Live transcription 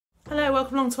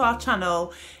welcome along to our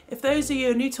channel. If those of you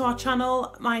are new to our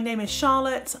channel, my name is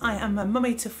Charlotte. I am a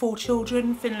mummy to 4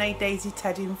 children, Finlay, Daisy,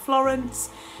 Teddy and Florence,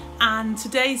 and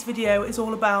today's video is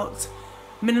all about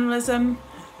minimalism.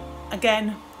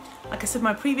 Again, like I said in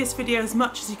my previous video, as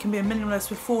much as you can be a minimalist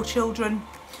with 4 children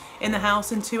in the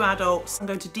house and 2 adults, I'm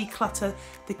going to declutter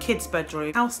the kids'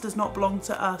 bedroom. The house does not belong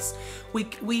to us.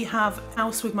 We have a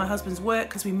house with my husband's work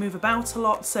because we move about a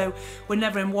lot, so we're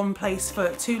never in one place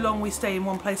for too long. We stay in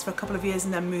one place for a couple of years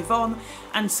and then move on,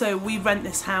 and so we rent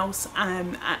this house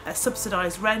at a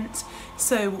subsidised rent.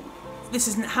 So this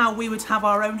isn't how we would have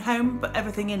our own home, but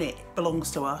everything in it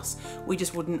belongs to us. We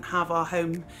just wouldn't have our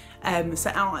home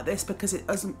set out like this because it,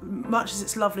 as much as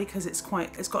it's lovely, because it's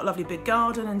got a lovely big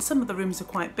garden and some of the rooms are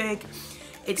quite big,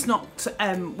 it's not,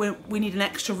 we need an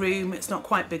extra room, it's not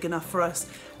quite big enough for us,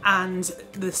 and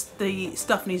the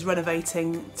stuff needs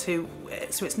renovating to,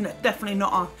 so it's definitely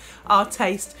not our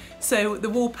taste. So the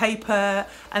wallpaper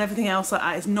and everything else like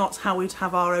that is not how we'd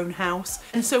have our own house,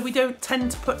 and so we don't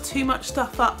tend to put too much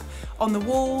stuff up on the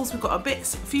walls. We've got a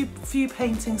few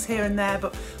paintings here and there,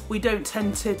 but we don't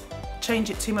tend to change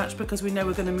it too much because we know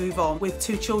we're going to move on. With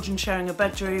 2 children sharing a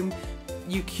bedroom,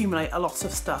 you accumulate a lot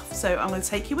of stuff, so I'm going to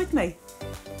take you with me.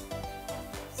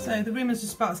 So the room is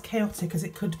just about as chaotic as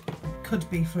it could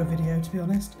be for a video, to be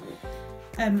honest.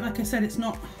 Like I said, it's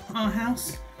not our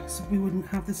house, so we wouldn't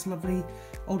have this lovely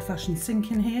old-fashioned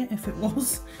sink in here if it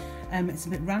was. It's a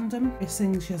bit random. This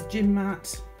thing, she has a gym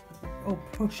mat or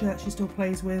pusher that she still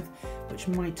plays with, which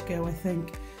might go, I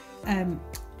think.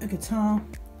 A guitar.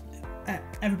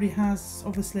 Everybody has,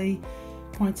 obviously,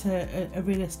 quite a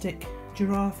realistic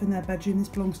giraffe in their bedroom. This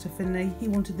belongs to Finlay. He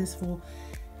wanted this for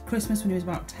Christmas when he was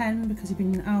about 10 because he'd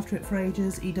been after it for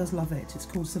ages. He does love it. It's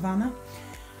called Savannah.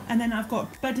 And then I've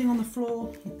got bedding on the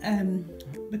floor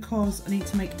because I need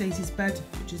to make Daisy's bed,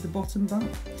 which is the bottom bunk.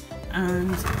 And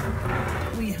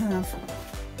we have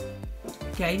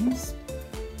games,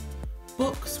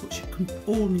 books, which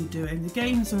all need doing. The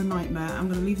games are a nightmare. I'm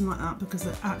going to leave them like that because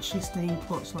they're actually staying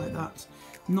put like that.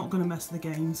 I'm not going to mess with the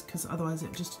games because otherwise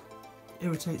it just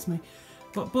irritates me.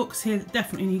 But books here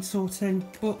definitely need sorting.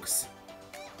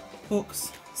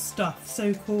 Books, stuff,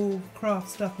 so cool, craft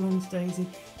stuff belongs to Daisy,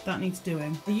 that needs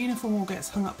doing. The uniform all gets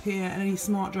hung up here, and any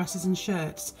smart dresses and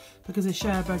shirts, because they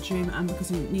share a bedroom and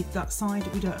because underneath that side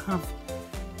we don't have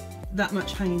that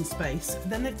much hanging space.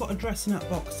 Then they've got a dressing up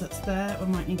box that's there. I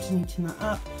might need to neaten that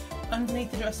up.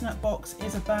 Underneath the dressing up box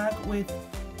is a bag with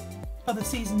other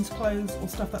season's clothes or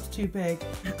stuff that's too big.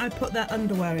 I put their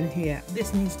underwear in here.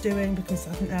 This needs doing because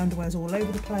I think their underwear's all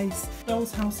over the place.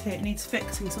 Doll's house here needs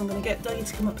fixing, so I'm going to get Daddy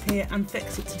to come up here and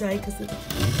fix it today because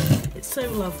it's so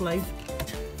lovely.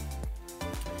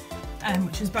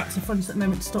 Which is back to front at the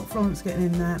moment to stop Florence getting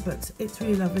in there, but it's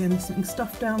really lovely, and there's something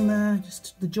stuff down there,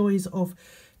 just the joys of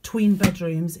tween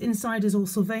bedrooms. Inside is all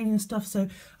Sylvanian stuff, so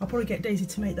I'll probably get Daisy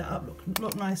to make that up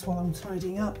look nice while I'm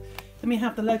tidying up. Then we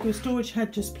have the Lego storage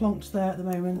head just plonked there at the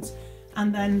moment,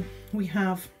 and then we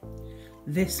have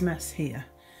this mess here.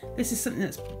 This is something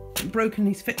that's broken,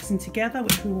 needs fixing together,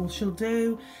 which she'll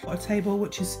do. Got a table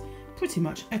which is pretty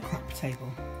much a crap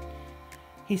table.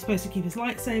 He's supposed to keep his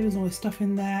lightsabers and all his stuff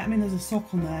in there. I mean, there's a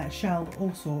sock on there, a shell,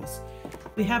 all sorts.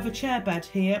 We have a chair bed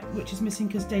here, which is missing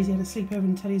because Daisy had a sleepover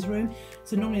in Teddy's room.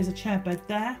 So normally there's a chair bed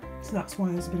there, so that's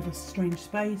why there's a bit of a strange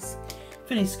space.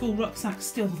 Finney's school rucksack's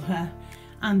still there.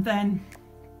 And then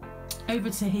over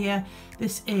to here,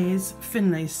 this is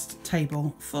Finlay's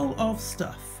table, full of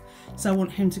stuff. So I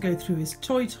want him to go through his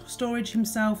toy storage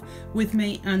himself with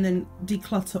me and then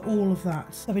declutter all of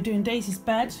that. So we're doing Daisy's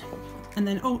bed, and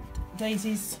then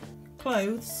Daisy's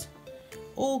clothes.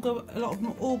 A lot of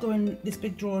them all go in this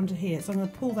big drawer under here, so I'm going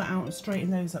to pull that out and straighten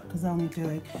those up because they'll need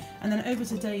doing. And then over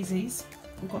to Daisy's,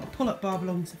 we've got a pull-up bar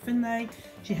belonging to Finlay.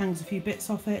 She hangs a few bits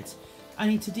off it. I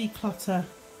need to declutter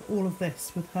all of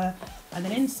this with her. And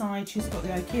then inside she's got the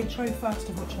IKEA tray first,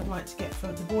 of which I'd like to get for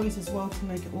the boys as well to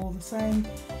make it all the same.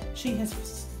 She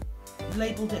has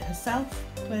labelled it herself,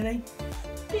 clearly.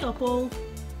 Beautiful.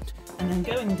 And then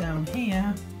going down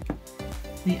here,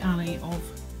 the alley of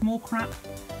more crap.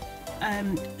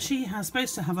 She has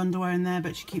supposed to have underwear in there,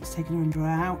 but she keeps taking her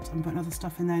underwear out and putting other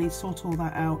stuff in there. I need to sort all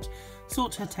that out,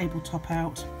 sort her tabletop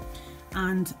out,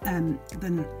 and then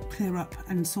clear up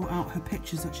and sort out her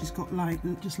pictures that she's got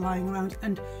just lying around,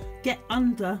 and get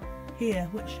under here,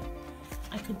 which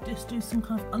I could just do some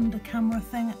kind of under camera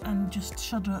thing and just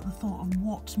shudder at the thought of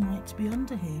what might be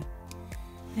under here.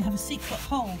 They have a secret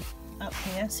hole up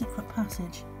here, secret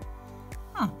passage.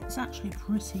 Ah, it's actually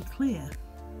pretty clear.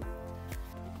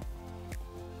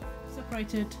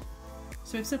 Separated,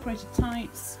 so we've separated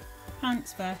tights,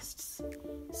 pants, vests,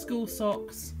 school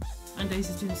socks and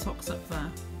Daisy's doing socks up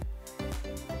there.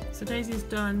 So Daisy's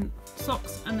done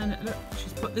socks, and then look,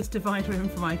 she's put this divider in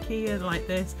from IKEA like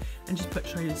this, and she's put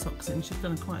trailer socks in. She's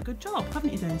done quite a good job,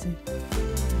 haven't you, Daisy?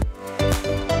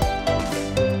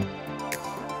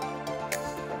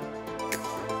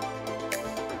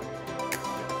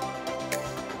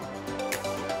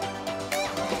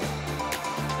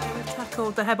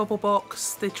 The hair bubble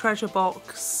box, the treasure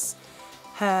box,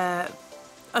 her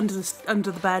under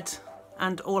the bed,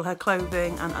 and all her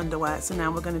clothing and underwear. So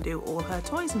now we're going to do all her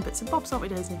toys and bits and bobs, aren't we,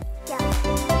 Daisy? Yeah.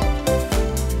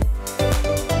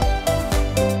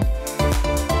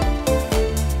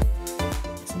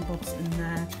 Some bobs in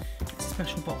there. It's a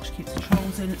special box. She keeps the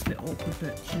trolls in. It's a bit awkward,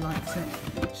 but she likes it.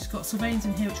 She's got Sylvains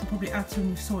in here, which we'll probably add to when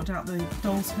we've sorted out the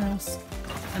doll's house.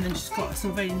 And then she's got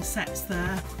Sylvain sets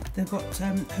there. They've got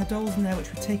her dolls in there, which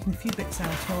we've taken a few bits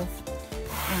out of,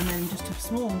 and then just a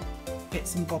small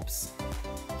bits and bobs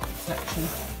section.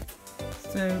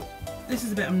 So this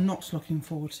is a bit I'm not looking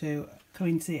forward to,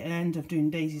 coming to the end of doing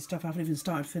Daisy's stuff. I haven't even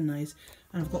started Finlay's,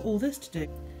 and I've got all this to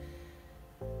do.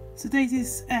 So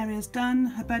Daisy's area's done,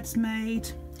 her bed's made.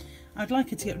 I'd like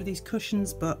her to get rid of these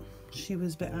cushions, but she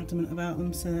was a bit adamant about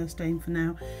them, so they're staying for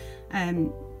now.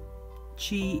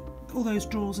 All those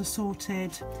drawers are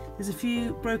sorted. There's a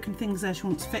few broken things there she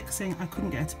wants fixing. I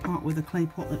couldn't get her to part with the clay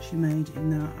pot that she made,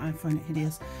 even though I find it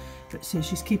hideous. But so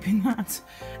she's keeping that.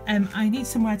 I need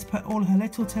somewhere to put all her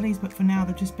little tellies, but for now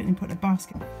they've just been put in a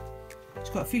basket. She's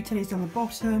got a few tellies down the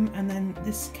bottom, and then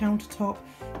this countertop.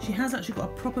 She has actually got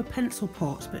a proper pencil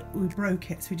pot, but we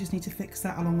broke it, so we just need to fix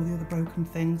that along with the other broken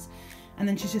things. And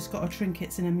then she's just got her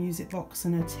trinkets in a music box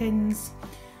and her tins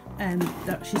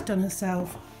that she's done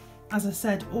herself. As I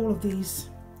said, all of these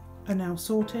are now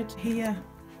sorted. Here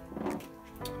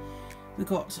we've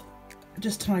got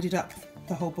just tidied up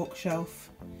the whole bookshelf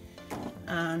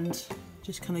and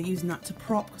just kind of using that to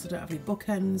prop because I don't have any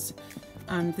bookends,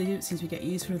 and they don't seem to get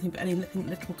used for anything, but anything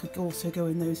little could also go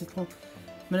in those little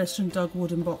Melissa and Doug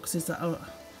wooden boxes that are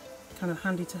kind of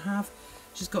handy to have.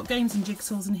 She's got games and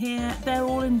jigsaws in here. They're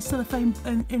all in cellophane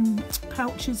in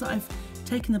pouches that I've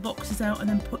taken the boxes out and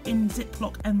then put in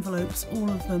Ziploc envelopes, all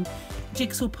of them.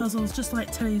 Jigsaw puzzles, just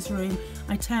like Telly's room.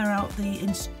 I tear out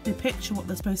the picture, what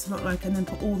they're supposed to look like, and then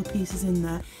put all the pieces in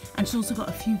there. And she's also got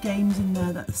a few games in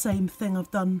there, that the same thing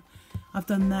I've done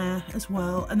there as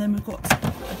well. And then we've got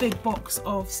a big box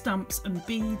of stamps and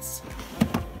beads,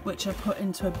 which I put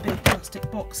into a big plastic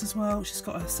box as well. She's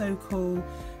got her So Cool,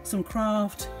 some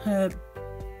craft, her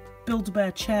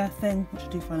Build-A-Bear chair thing, which I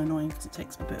do find annoying because it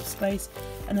takes up a bit of space,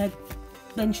 and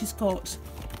then she's got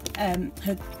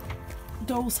her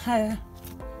doll's hair,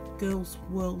 girls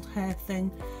world hair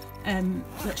thing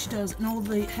that she does, and all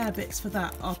the hair bits for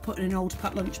that are put in an old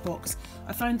Pat lunchbox.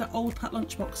 I find that old Pat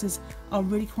lunchboxes are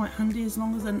really quite handy as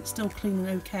long as they're still clean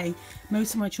and okay.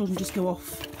 Most of my children just go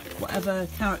off whatever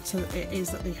character it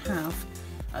is that they have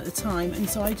at the time, and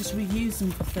so I just reuse them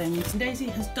for things. And Daisy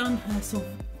has done her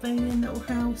Sylvanian little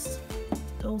house,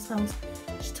 doll's house.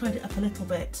 She's tied it up a little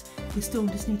bit. We still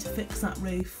just need to fix that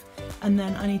roof, and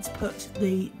then I need to put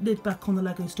the lid back on the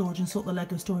Lego storage and sort the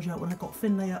Lego storage out when I got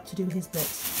Finlay up to do his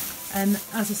bits. And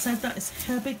as I said, that is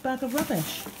her big bag of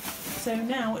rubbish. So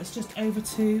now it's just over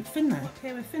to Finlay.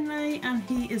 Here with Finlay, and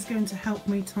he is going to help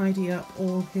me tidy up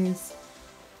all his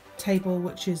table,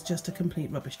 which is just a complete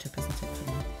rubbish tip, isn't it,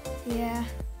 Finlay? Yeah.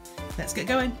 Let's get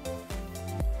going.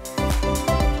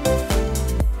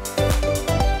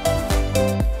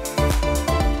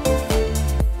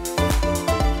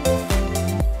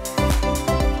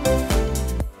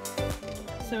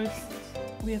 So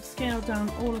we have scaled down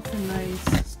all of Finlay's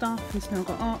stuff. We've now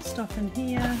got art stuff in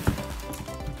here,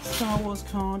 Star Wars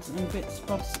cards and bits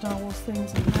of Star Wars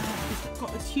things in there. We've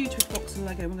got this huge box of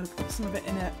Lego. We're going to put some of it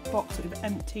in a box that we've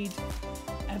emptied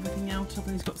everything out of,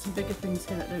 and he's got some bigger things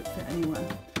here that don't fit anywhere.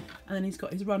 And then he's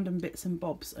got his random bits and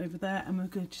bobs over there, and we're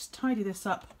going to just tidy this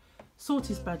up, sort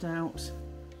his bed out,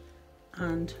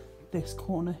 and this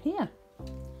corner here.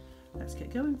 Let's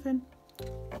get going, Finn.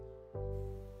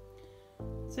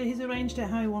 So he's arranged it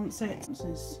how he wants it. It's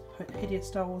his hideous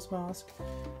Star Wars mask,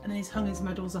 and then he's hung his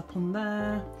medals up on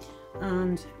there,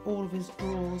 and all of his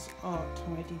drawers are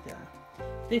tidy there.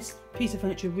 This piece of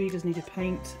furniture really does need a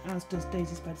paint, as does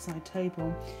Daisy's bedside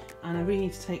table, and I really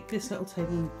need to take this little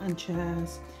table and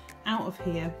chairs out of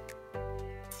here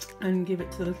and give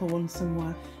it to the little one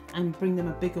somewhere and bring them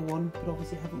a bigger one, but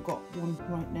obviously I haven't got one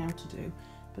right now to do,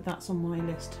 but that's on my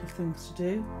list of things to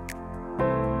do.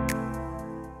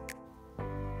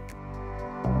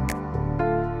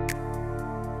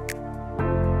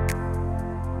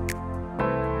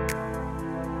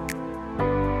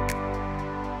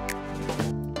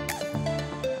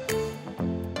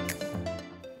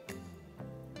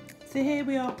 So here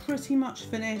we are pretty much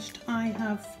finished. I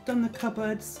have done the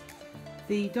cupboards,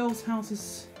 the doll's house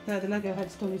is there, the Lego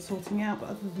head still needs sorting out,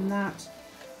 but other than that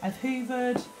I've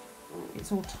hoovered,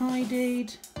 it's all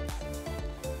tidied,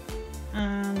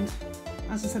 and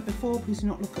as I said before, please do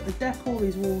not look at the decor,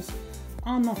 these walls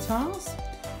are not ours,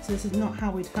 so this is not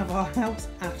how we'd have our house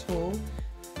at all.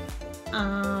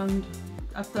 And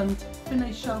I've done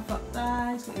Finlay's shelf up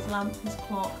there, he's got his lamp, his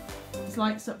clock, his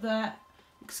lights up there.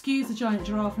 Excuse the giant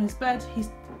giraffe in his bed, he's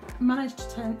managed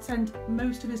to send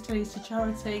most of his teddies to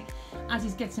charity as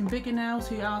he's getting bigger now,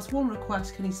 so he asked one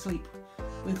request, can he sleep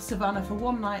with Savannah for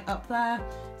one night up there?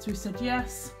 So we said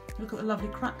yes. Look at the lovely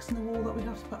cracks in the wall that we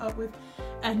have to put up with,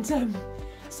 and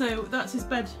so that's his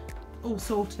bed all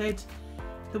sorted.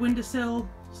 The windowsill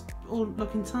all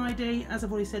looking tidy. As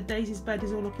I've already said, Daisy's bed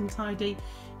is all looking tidy.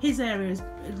 His area is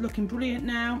looking brilliant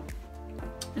now,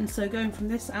 and so going from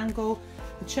this angle,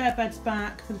 the chair bed's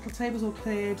back, the little table's all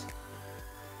cleared,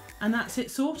 and that's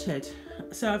it sorted.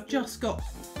 So I've just got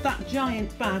that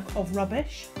giant bag of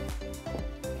rubbish,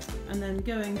 and then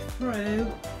going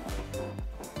through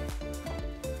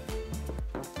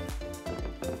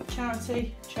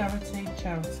charity, charity,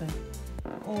 charity.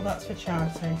 All that's for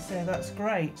charity, so that's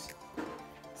great.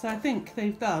 So I think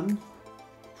they've done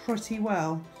pretty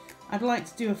well. I'd like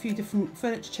to do a few different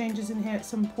furniture changes in here at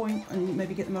some point and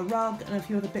maybe get them a rug and a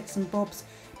few other bits and bobs,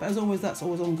 but as always, that's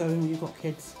always ongoing when you've got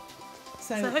kids.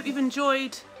 So I hope you've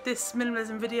enjoyed this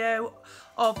minimalism video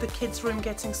of the kids' room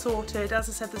getting sorted. As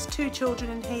I said, there's 2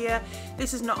 children in here.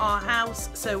 This is not our house,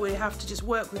 so we have to just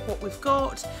work with what we've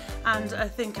got, and I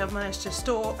think I've managed to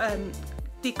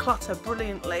declutter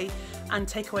brilliantly and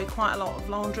take away quite a lot of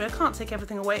laundry. I can't take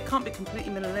everything away, it can't be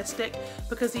completely minimalistic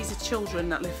because these are children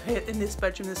that live here in this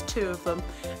bedroom, there's 2 of them,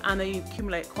 and they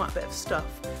accumulate quite a bit of stuff.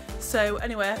 So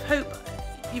anyway, I hope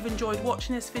you've enjoyed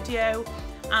watching this video,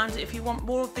 and if you want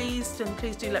more of these, then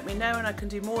please do let me know and I can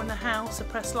do more in the house. So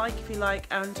press like if you like,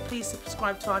 and please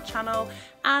subscribe to our channel,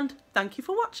 and thank you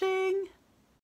for watching.